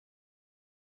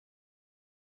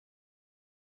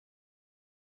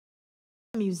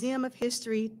Museum of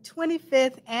History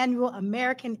 25th Annual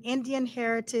American Indian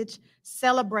Heritage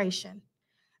Celebration.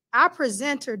 Our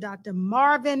presenter, Dr.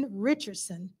 Marvin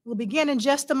Richardson, will begin in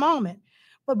just a moment,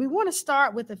 but we want to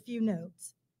start with a few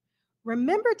notes.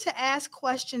 Remember to ask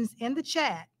questions in the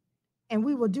chat, and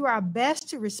we will do our best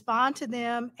to respond to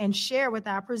them and share with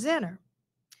our presenter.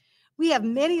 We have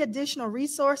many additional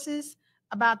resources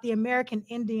about the American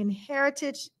Indian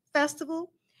Heritage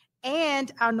Festival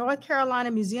and our North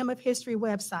Carolina Museum of History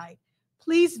website.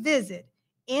 Please visit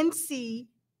NCAIHC.com.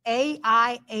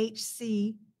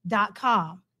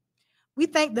 We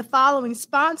thank the following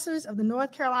sponsors of the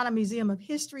North Carolina Museum of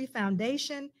History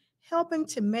Foundation, helping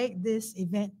to make this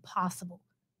event possible.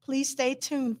 Please stay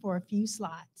tuned for a few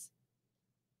slides.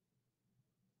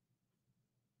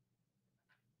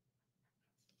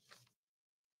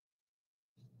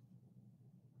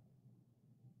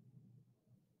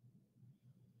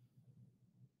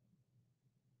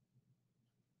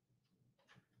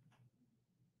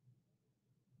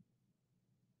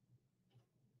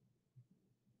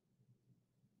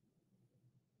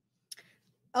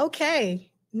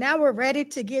 Okay, now we're ready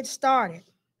to get started.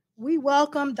 We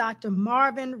welcome Dr.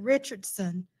 Marvin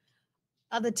Richardson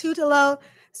of the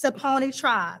Tutelo-Saponi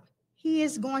tribe. He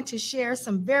is going to share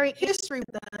some very history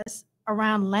with us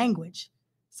around language.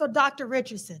 So Dr.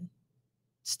 Richardson,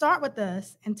 start with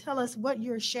us and tell us what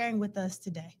you're sharing with us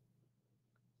today.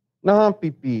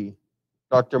 Nahampipi,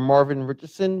 Dr. Marvin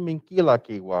Richardson, Minkila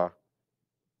Kiwa,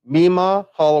 Mima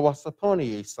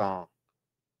Haliwa-Saponi Esan,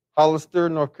 Hollister,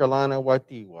 North Carolina,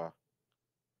 Watiwa.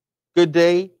 Good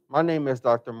day, my name is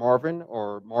Dr. Marvin,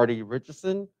 or Marty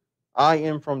Richardson. I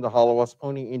am from the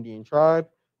Haliwa-Saponi Indian tribe,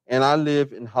 and I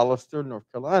live in Hollister, North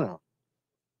Carolina.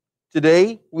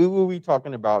 Today, we will be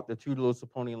talking about the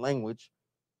Tutelo-Saponi language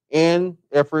and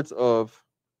efforts of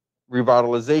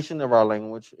revitalization of our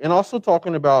language, and also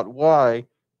talking about why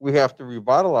we have to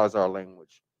revitalize our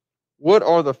language. What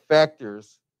are the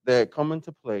factors that come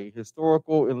into play,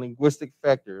 historical and linguistic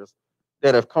factors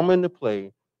that have come into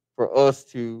play for us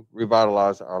to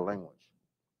revitalize our language?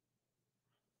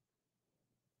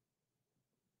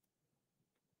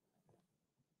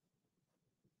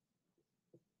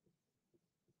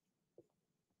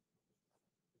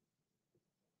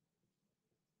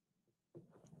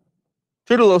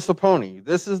 Tutelo-Saponi,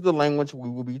 this is the language we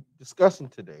will be discussing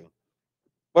today.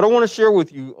 But I want to share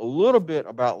with you a little bit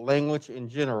about language in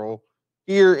general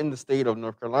here in the state of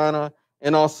North Carolina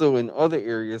and also in other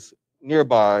areas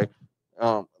nearby,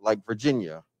 like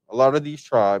Virginia. A lot of these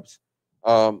tribes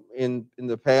in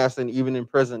the past and even in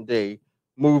present day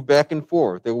move back and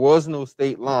forth. There was no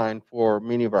state line for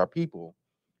many of our people.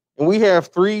 And we have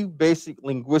three basic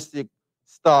linguistic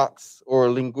stocks or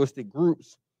linguistic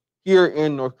groups here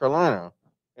in North Carolina,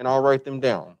 and I'll write them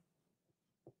down.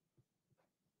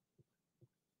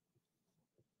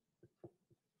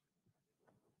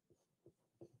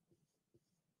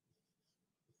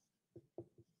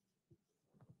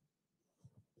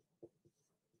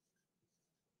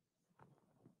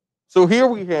 So here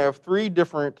we have three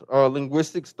different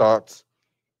linguistic stocks.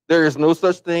 There is no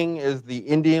such thing as the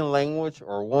Indian language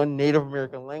or one Native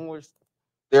American language.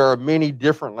 There are many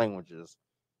different languages.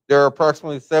 There are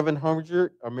approximately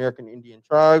 700 American Indian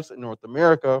tribes in North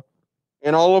America,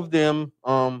 and all of them,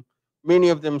 many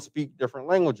of them speak different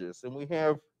languages. And we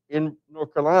have in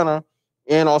North Carolina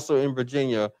and also in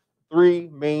Virginia, three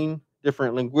main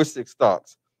different linguistic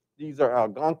stocks. These are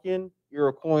Algonquian,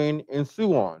 Iroquois, and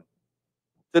Siouan.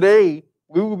 Today,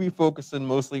 we will be focusing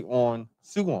mostly on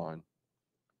Siouan.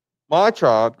 My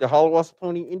tribe, the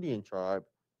Haliwa-Saponi Indian tribe,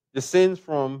 descends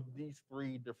from these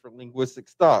three different linguistic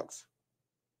stocks.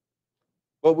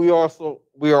 But we are also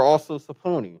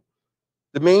Saponi.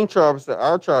 The main tribes that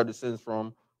our tribe descends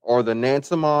from are the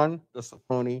NCMOH, the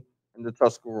Saponi, and the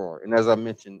Tuscarora. And as I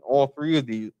mentioned, all three of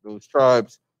those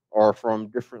tribes are from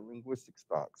different linguistic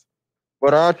stocks.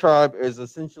 But our tribe is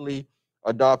essentially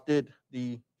adopted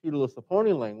the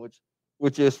Tutelo-Saponi language,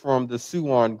 which is from the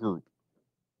Siouan group.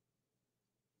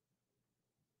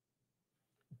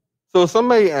 So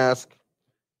somebody asked,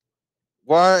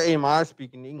 why am I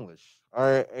speaking English?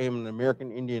 I am an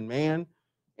American Indian man,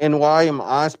 and why am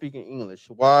I speaking English?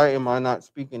 Why am I not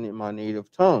speaking in my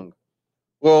native tongue?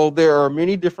 Well, there are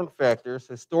many different factors,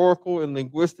 historical and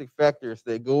linguistic factors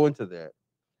that go into that.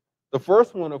 The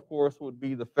first one, of course, would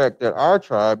be the fact that our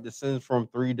tribe descends from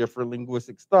three different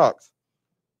linguistic stocks,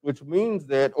 which means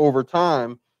that over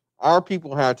time, our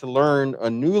people had to learn a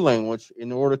new language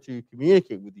in order to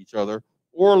communicate with each other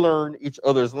or learn each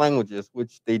other's languages,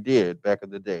 which they did back in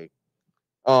the day.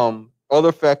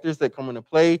 Other factors that come into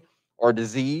play are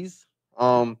disease.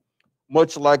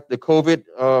 Much like the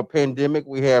COVID pandemic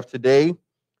we have today,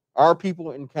 our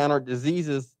people encountered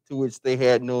diseases to which they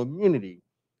had no immunity.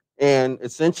 And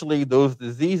essentially, those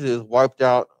diseases wiped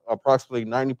out approximately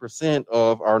 90%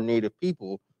 of our native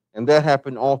people. And that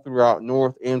happened all throughout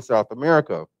North and South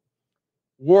America.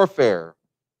 Warfare.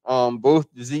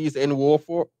 Both disease and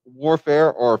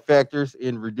warfare are factors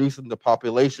in reducing the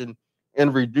population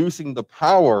and reducing the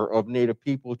power of native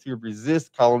people to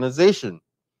resist colonization.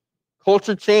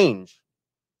 Culture change.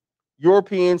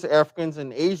 Europeans, Africans,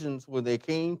 and Asians, when they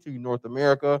came to North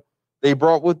America, they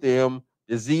brought with them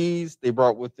disease, they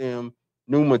brought with them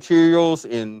new materials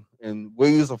and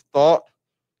ways of thought,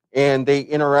 and they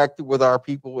interacted with our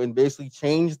people and basically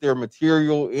changed their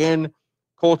material and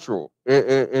cultural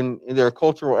in their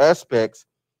cultural aspects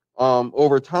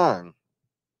over time.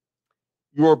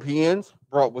 Europeans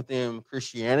brought with them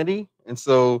Christianity, and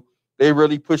so they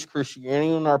really pushed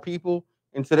Christianity on our people.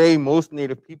 And today, most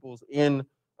Native peoples in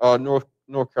North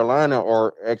Carolina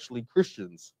are actually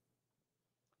Christians.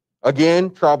 Again,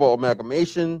 tribal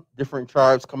amalgamation, different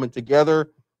tribes coming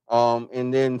together,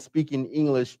 and then speaking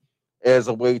English as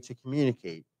a way to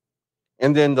communicate.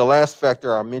 And then the last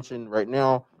factor I mentioned right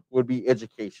now would be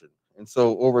education. And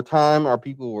so over time, our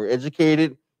people were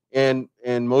educated, and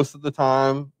most of the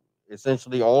time,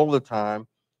 essentially all the time,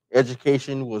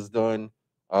 education was done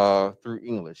through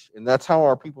English, and that's how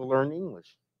our people learn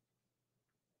English.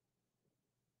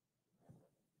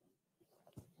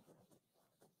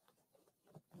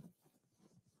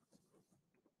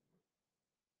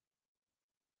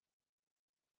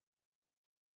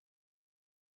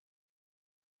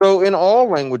 So in all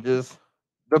languages,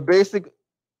 the basic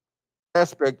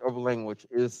aspect of language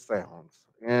is sounds,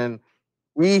 and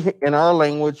we in our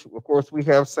language, of course, we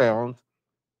have sounds,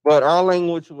 but our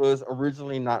language was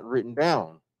originally not written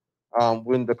down.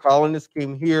 When the colonists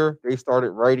came here, they started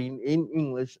writing in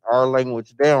English our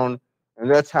language down,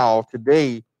 and that's how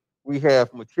today we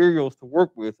have materials to work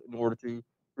with in order to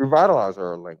revitalize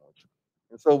our language.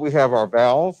 And so we have our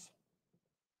vowels.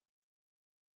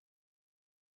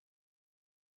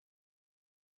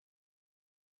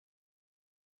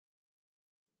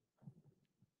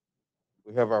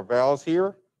 We have our vowels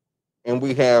here, and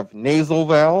we have nasal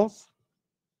vowels.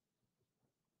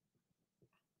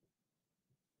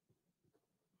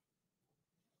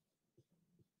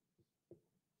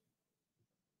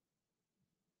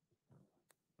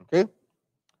 Okay,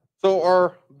 so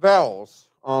our vowels,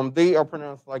 they are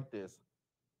pronounced like this: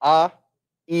 a,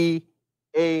 e,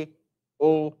 a,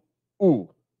 o, u.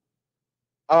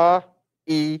 A,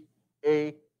 e,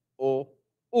 a, o,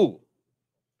 u.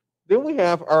 Then we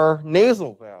have our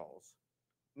nasal vowels.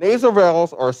 Nasal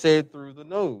vowels are said through the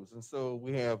nose, and so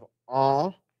we have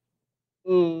on,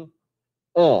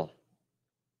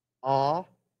 ah,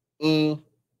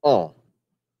 on.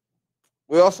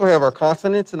 We also have our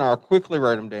consonants, and I'll quickly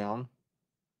write them down.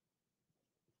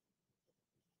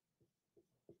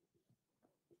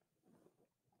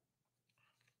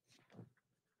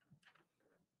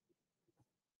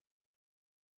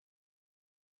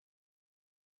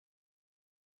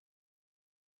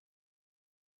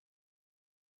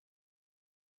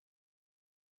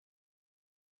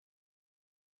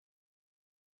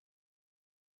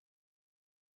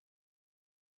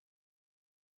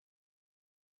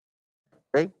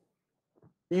 Okay,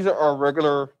 these are our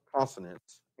regular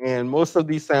consonants, and most of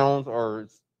these sounds are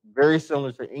very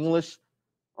similar to English.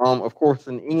 Of course,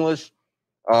 in English,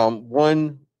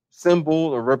 one symbol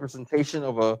or representation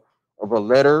of a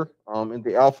letter in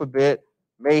the alphabet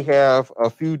may have a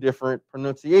few different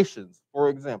pronunciations. For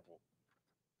example,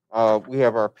 we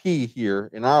have our P here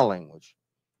in our language.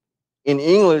 In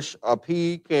English, a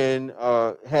P can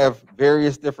have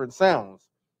various different sounds,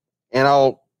 and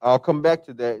I'll come back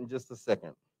to that in just a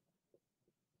second.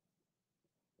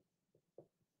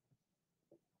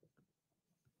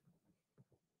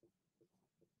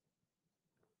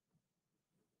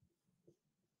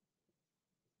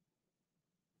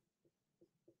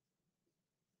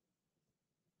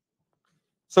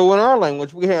 So in our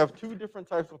language, we have two different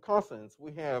types of consonants.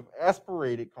 We have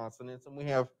aspirated consonants and we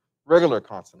have regular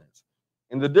consonants.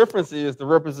 And the difference is the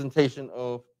representation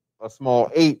of a small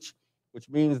h, which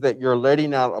means that you're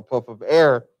letting out a puff of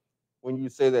air when you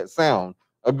say that sound.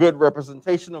 A good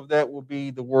representation of that will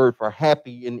be the word for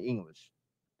happy in English.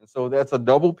 And so that's a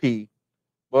double P,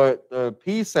 but the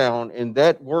P sound in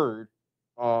that word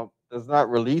does not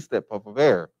release that puff of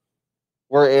air.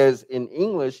 Whereas in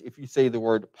English, if you say the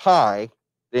word pie,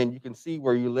 then you can see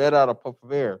where you let out a puff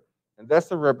of air. And that's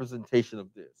the representation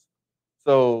of this.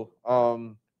 So,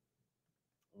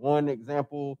 one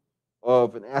example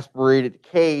of an aspirated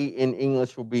K in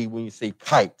English will be when you say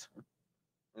kite.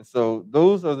 And so,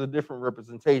 those are the different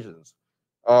representations.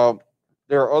 Um,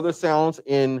 There are other sounds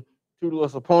in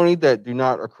Tutelo-Saponi that do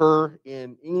not occur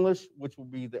in English, which will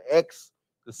be the X,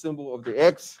 the symbol of the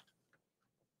X,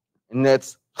 and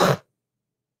that's, and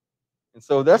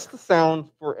so that's the sound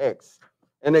for X.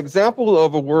 An example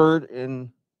of a word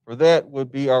for that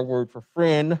would be our word for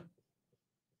friend.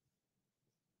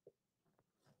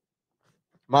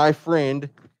 My friend,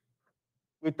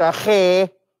 with a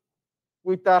he,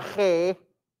 with a he.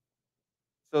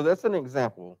 So that's an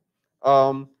example.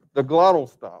 The glottal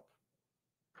stop.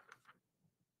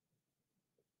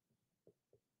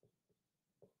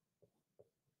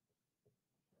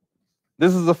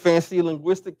 This is a fancy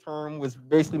linguistic term, which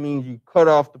basically means you cut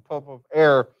off the puff of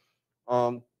air,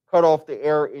 cut off the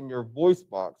air in your voice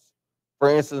box. For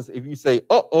instance, if you say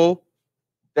 "uh-oh,"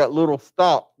 that little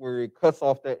stop where it cuts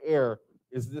off that air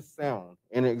is this sound.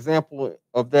 An example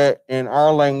of that in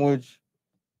our language,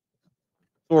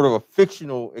 sort of a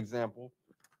fictional example,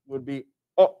 would be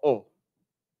 "uh-oh,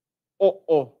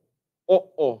 uh-oh,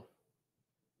 uh-oh."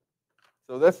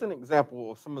 So that's an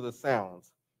example of some of the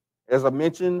sounds. As I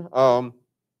mentioned,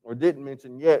 or didn't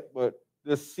mention yet, but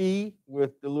the C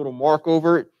with the little mark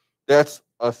over it, that's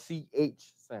a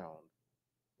CH sound.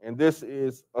 And this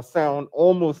is a sound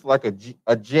almost like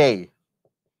a J,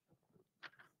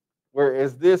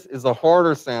 whereas this is a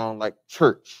harder sound like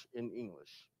church in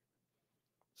English.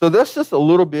 So that's just a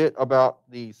little bit about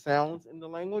the sounds in the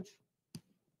language.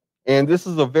 And this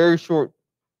is a very short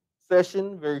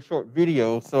session, very short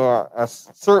video, so I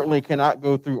certainly cannot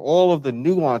go through all of the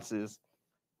nuances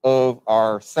of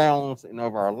our sounds and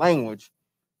of our language.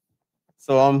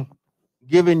 So I'm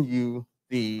giving you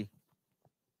the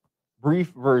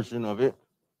brief version of it.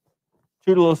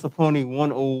 Tutelo-Saponi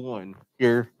 101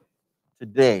 here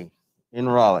today in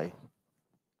Raleigh.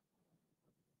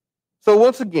 So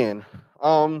once again,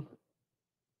 I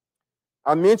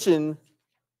mentioned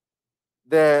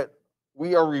that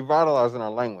we are revitalizing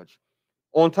our language.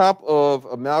 On top of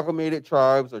amalgamated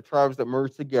tribes or tribes that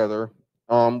merge together,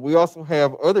 we also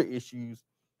have other issues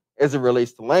as it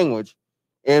relates to language.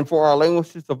 And for our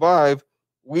language to survive,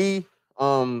 we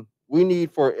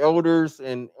need for elders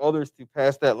and others to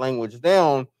pass that language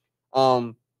down.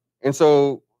 And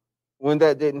so when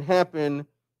that didn't happen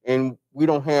and we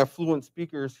don't have fluent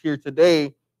speakers here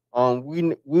today,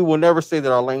 we will never say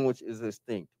that our language is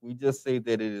extinct. We just say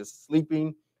that it is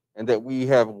sleeping and that we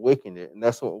have awakened it. And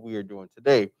that's what we are doing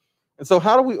today. And so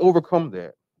how do we overcome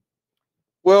that?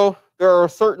 Well, there are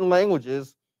certain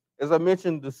languages, as I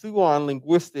mentioned, the Siouan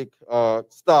linguistic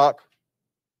stock.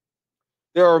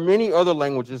 There are many other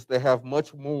languages that have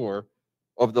much more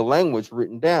of the language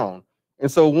written down.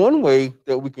 And so one way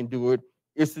that we can do it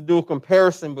is to do a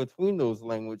comparison between those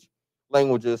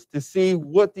languages to see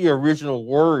what the original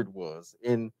word was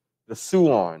in the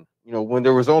Siouan. You know, when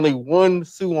there was only one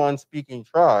Siouan speaking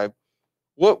tribe,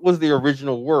 what was the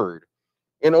original word?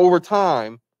 And over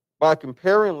time, by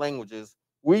comparing languages,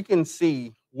 we can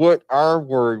see what our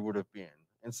word would have been.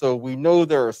 And so we know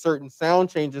there are certain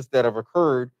sound changes that have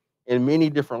occurred in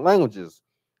many different languages.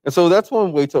 And so that's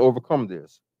one way to overcome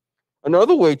this.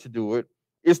 Another way to do it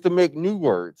is to make new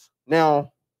words.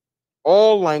 Now,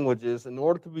 all languages, in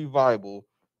order to be viable,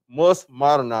 must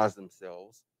modernize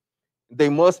themselves. They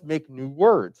must make new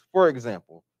words. For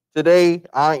example, today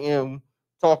I am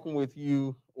talking with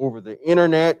you over the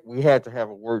internet. We had to have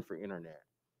a word for internet.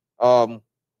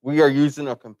 We are using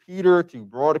a computer to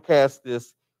broadcast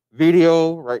this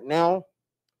video right now.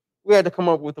 We had to come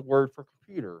up with a word for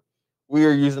computer. We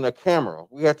are using a camera.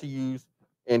 We had to use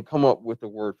and come up with a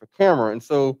word for camera. And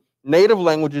so native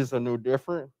languages are no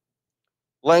different.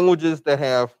 Languages that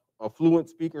have fluent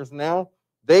speakers now,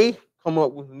 they come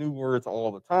up with new words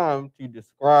all the time to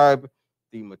describe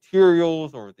the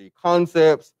materials or the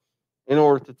concepts in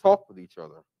order to talk with each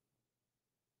other.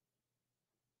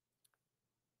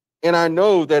 And I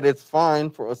know that it's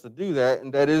fine for us to do that,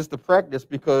 and that is the practice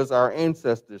because our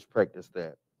ancestors practiced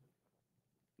that.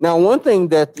 Now, one thing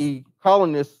that the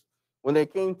colonists, when they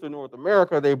came to North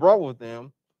America, they brought with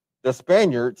them, the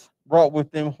Spaniards brought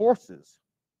with them horses.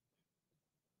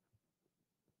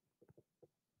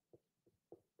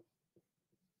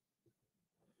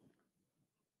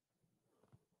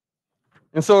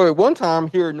 And so at one time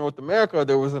here in North America,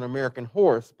 there was an American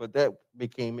horse, but that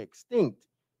became extinct.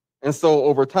 And so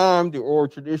over time, the oral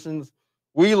traditions,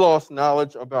 we lost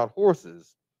knowledge about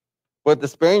horses, but the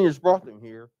Spaniards brought them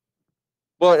here.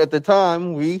 But at the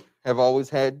time, we have always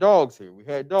had dogs here. We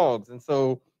had dogs. And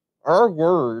so our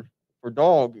word for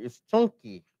dog is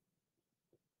chunky.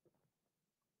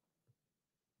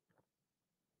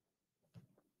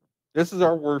 This is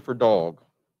our word for dog.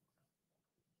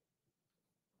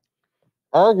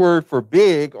 Our word for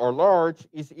big or large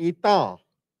is itan.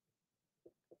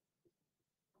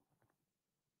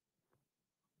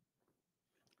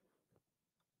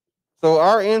 So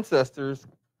our ancestors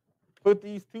put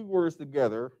these two words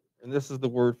together, and this is the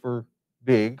word for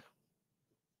big.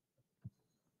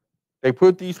 They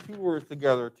put these two words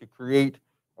together to create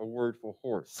a word for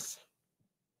horse.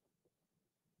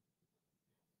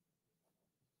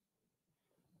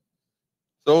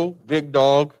 So big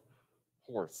dog,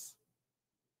 horse.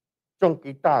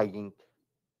 Chunky dying.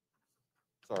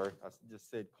 Sorry, I just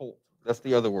said colt. That's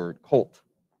the other word, colt.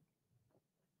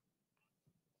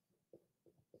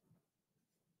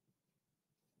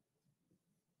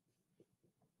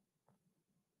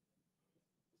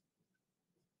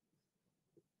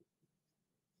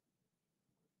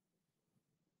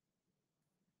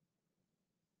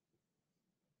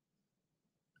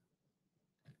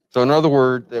 So another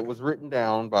word that was written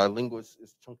down by linguists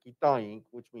is chunky dying,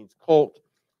 which means colt.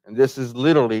 And this is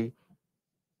literally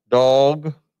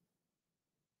dog,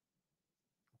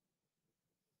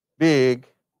 big,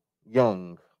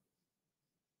 young.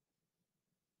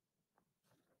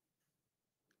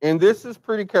 And this is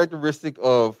pretty characteristic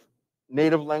of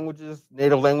native languages.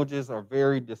 Native languages are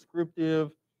very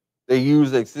descriptive. They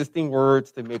use existing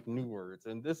words to make new words.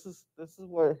 And this is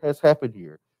what has happened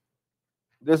here.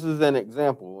 This is an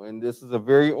example, and this is a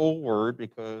very old word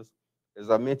because,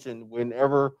 as I mentioned,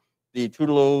 whenever the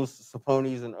Tutelos,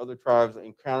 Saponis, and other tribes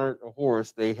encountered a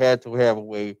horse, they had to have a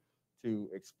way to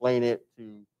explain it,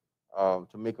 to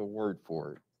make a word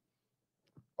for it.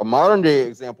 A modern day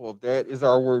example of that is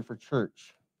our word for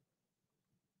church.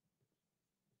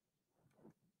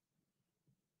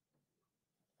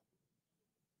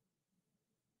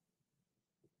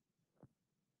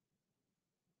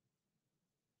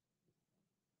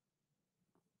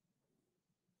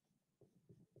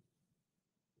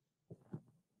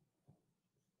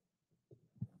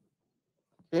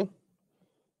 Okay,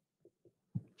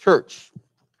 church,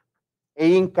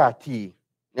 einkati.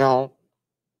 Now,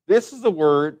 this is a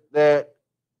word that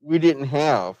we didn't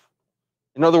have.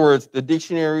 In other words, the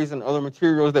dictionaries and other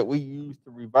materials that we use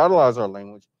to revitalize our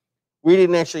language, we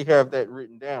didn't actually have that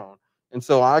written down. And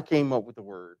so I came up with the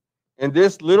word. And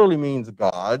this literally means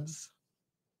God's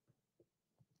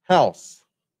house.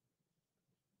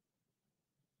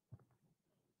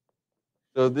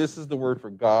 So this is the word for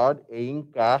God,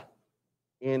 Einka,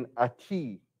 and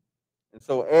Ati. And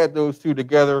so add those two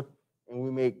together and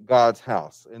we make God's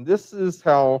house. And this is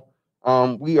how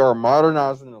we are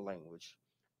modernizing the language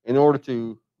in order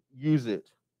to use it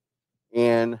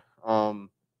and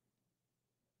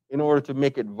in order to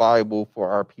make it viable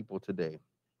for our people today.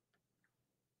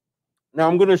 Now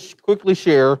I'm going to quickly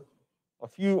share a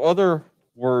few other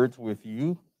words with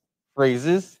you,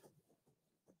 phrases.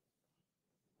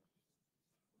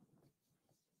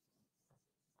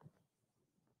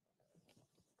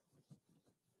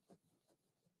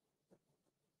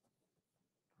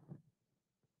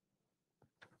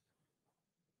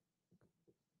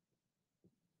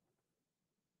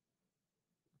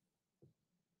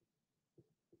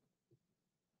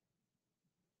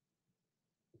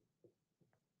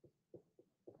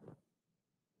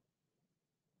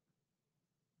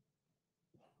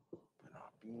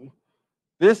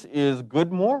 This is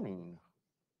good morning.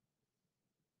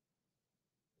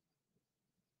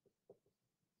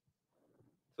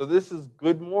 So this is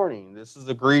good morning. This is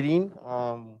a greeting.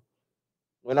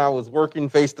 When I was working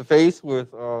face to face with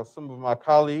some of my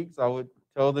colleagues, I would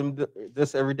tell them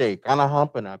this every day. Kana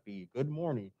hampanapi. Good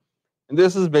morning. And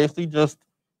this is basically just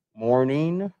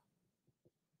morning.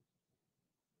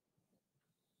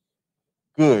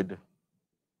 Good.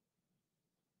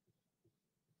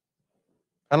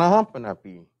 Kana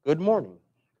hampanapi. Good morning.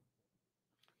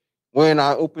 When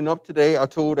I opened up today, I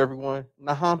told everyone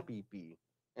nahampipi,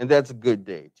 and that's a good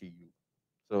day to you.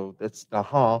 So that's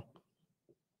naham.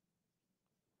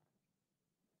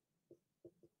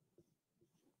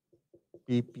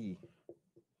 PP.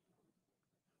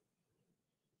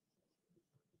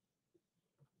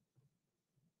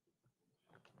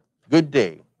 Good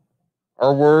day.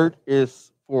 Our word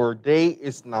is for day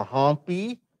is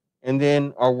nahampi, and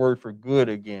then our word for good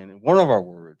again. One of our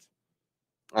words.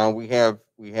 We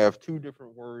have two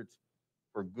different words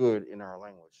for good in our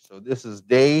language. So this is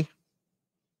day,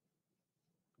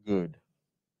 good.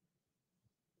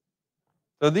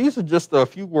 So these are just a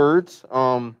few words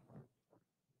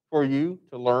for you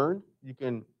to learn. You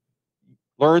can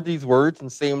learn these words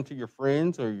and say them to your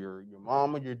friends or your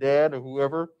mom or your dad or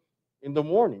whoever in the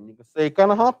morning. You can say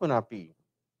kanahampanapi,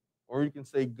 or you can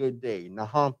say good day,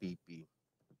 nahampipi.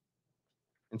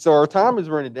 And so our time is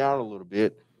running down a little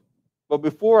bit. But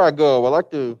before I go, I'd like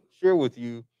to share with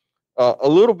you a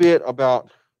little bit about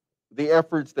the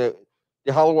efforts that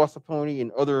the Haliwa-Saponi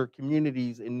and other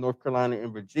communities in North Carolina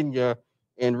and Virginia,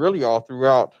 and really all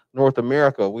throughout North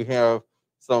America. We have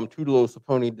some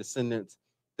Tutelo-Saponi descendants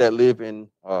that live in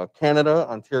Canada,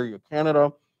 Ontario,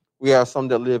 Canada. We have some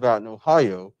that live out in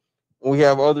Ohio. And we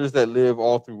have others that live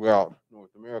all throughout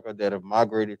North America that have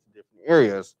migrated to different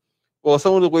areas. Well,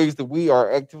 some of the ways that we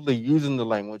are actively using the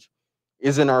language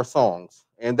is in our songs.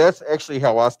 And that's actually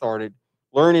how I started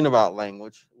learning about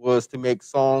language, was to make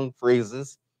song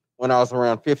phrases. When I was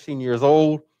around 15 years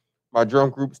old, my drum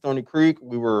group, Stony Creek,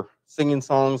 we were singing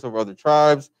songs of other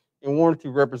tribes and wanted to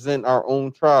represent our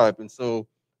own tribe. And so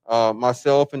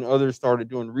myself and others started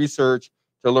doing research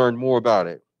to learn more about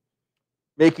it.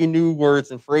 Making new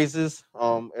words and phrases.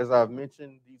 As I've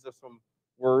mentioned, these are some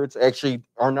words actually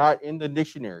are not in the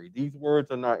dictionary. These words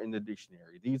are not in the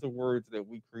dictionary. These are words that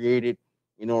we created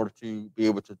in order to be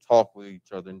able to talk with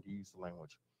each other and to use the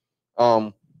language.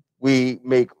 We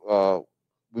make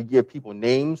we give people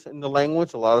names in the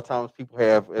language. A lot of times people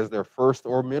have as their first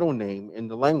or middle name in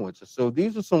the language. So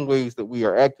these are some ways that we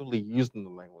are actively using the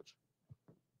language.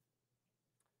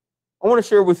 I want to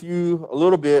share with you a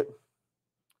little bit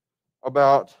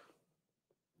about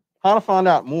how to find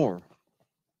out more.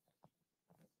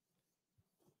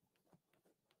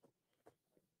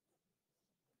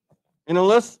 And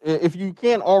if you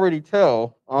can't already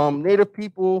tell, Native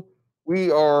people,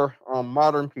 we are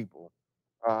modern people.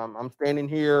 I'm standing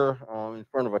here in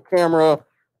front of a camera.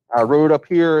 I rode up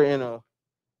here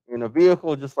in a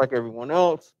vehicle just like everyone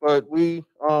else, but we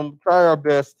try our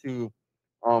best to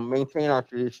maintain our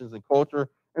traditions and culture,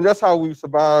 and that's how we've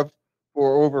survived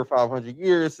for over 500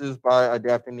 years, is by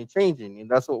adapting and changing, and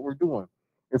that's what we're doing.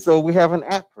 And so we have an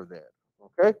app for that,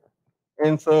 okay?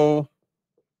 And so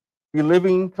the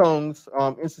Living Tongues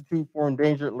Institute for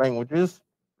Endangered Languages,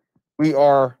 we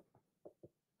are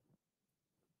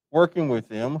working with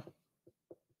them.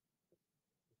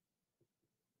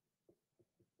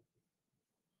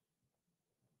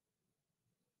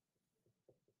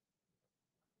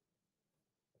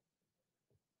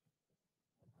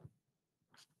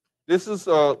 This is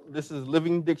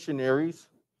Living Dictionaries.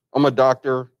 I'm a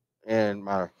doctor, and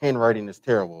my handwriting is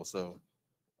terrible, so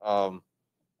um,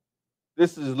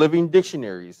 this is Living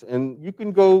Dictionaries, and you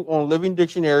can go on Living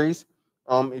Dictionaries.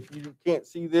 If you can't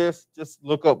see this, just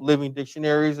look up Living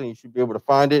Dictionaries, and you should be able to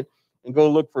find it. And go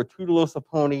look for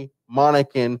Tutelo-Saponi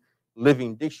Monacan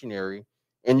Living Dictionary,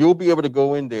 and you'll be able to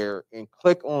go in there and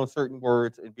click on certain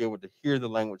words and be able to hear the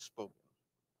language spoken.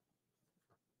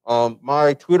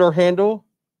 My Twitter handle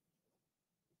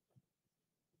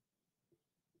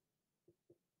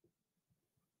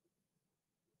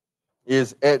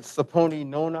is at Saponi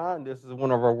Nona, and this is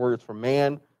one of our words for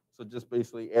man. So just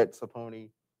basically at Saponi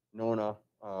Nona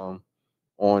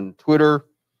on Twitter.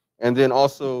 And then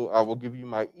also I will give you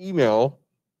my email.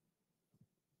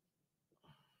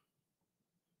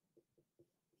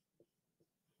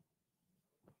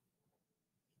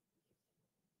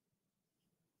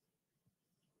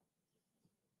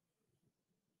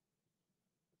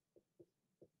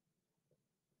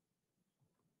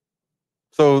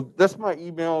 So that's my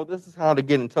email. This is how to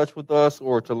get in touch with us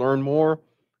or to learn more.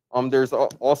 There's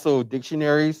also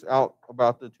dictionaries out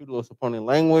about the Tutelo-Saponi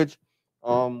language.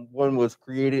 One was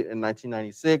created in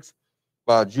 1996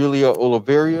 by Julia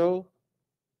Oliverio.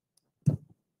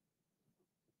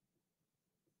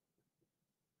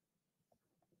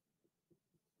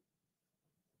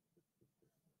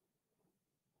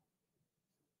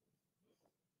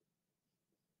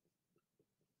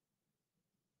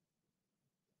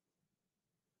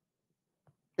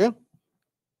 Okay.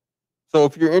 So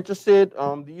if you're interested,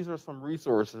 these are some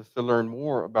resources to learn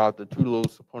more about the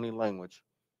Tutelo-Saponi language.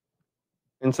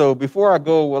 And so before I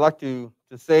go, I'd like to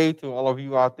say to all of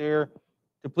you out there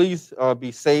to please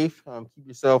be safe, keep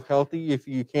yourself healthy. If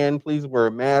you can, please wear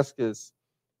a mask. Is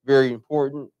very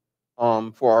important.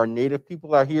 For our Native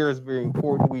people out here, it's very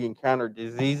important. We encounter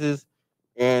diseases,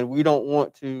 and we don't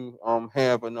want to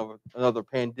have another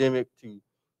pandemic to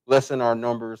lessen our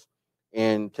numbers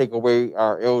and take away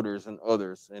our elders and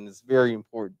others. And it's very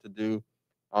important to do.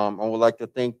 I would like to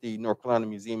thank the North Carolina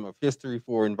Museum of History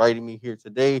for inviting me here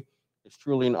today. It's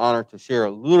truly an honor to share a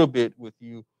little bit with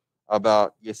you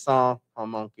about Yesan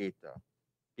Hamanketa.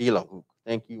 Ilahuk.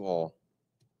 Thank you all.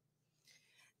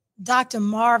 Dr.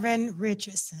 Marvin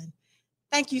Richardson,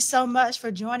 thank you so much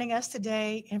for joining us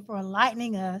today and for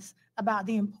enlightening us about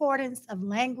the importance of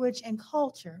language and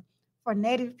culture for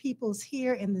Native peoples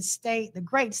here in the state, the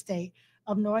great state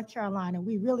of North Carolina.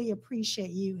 We really appreciate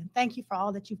you, and thank you for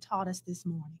all that you've taught us this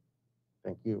morning.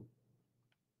 Thank you.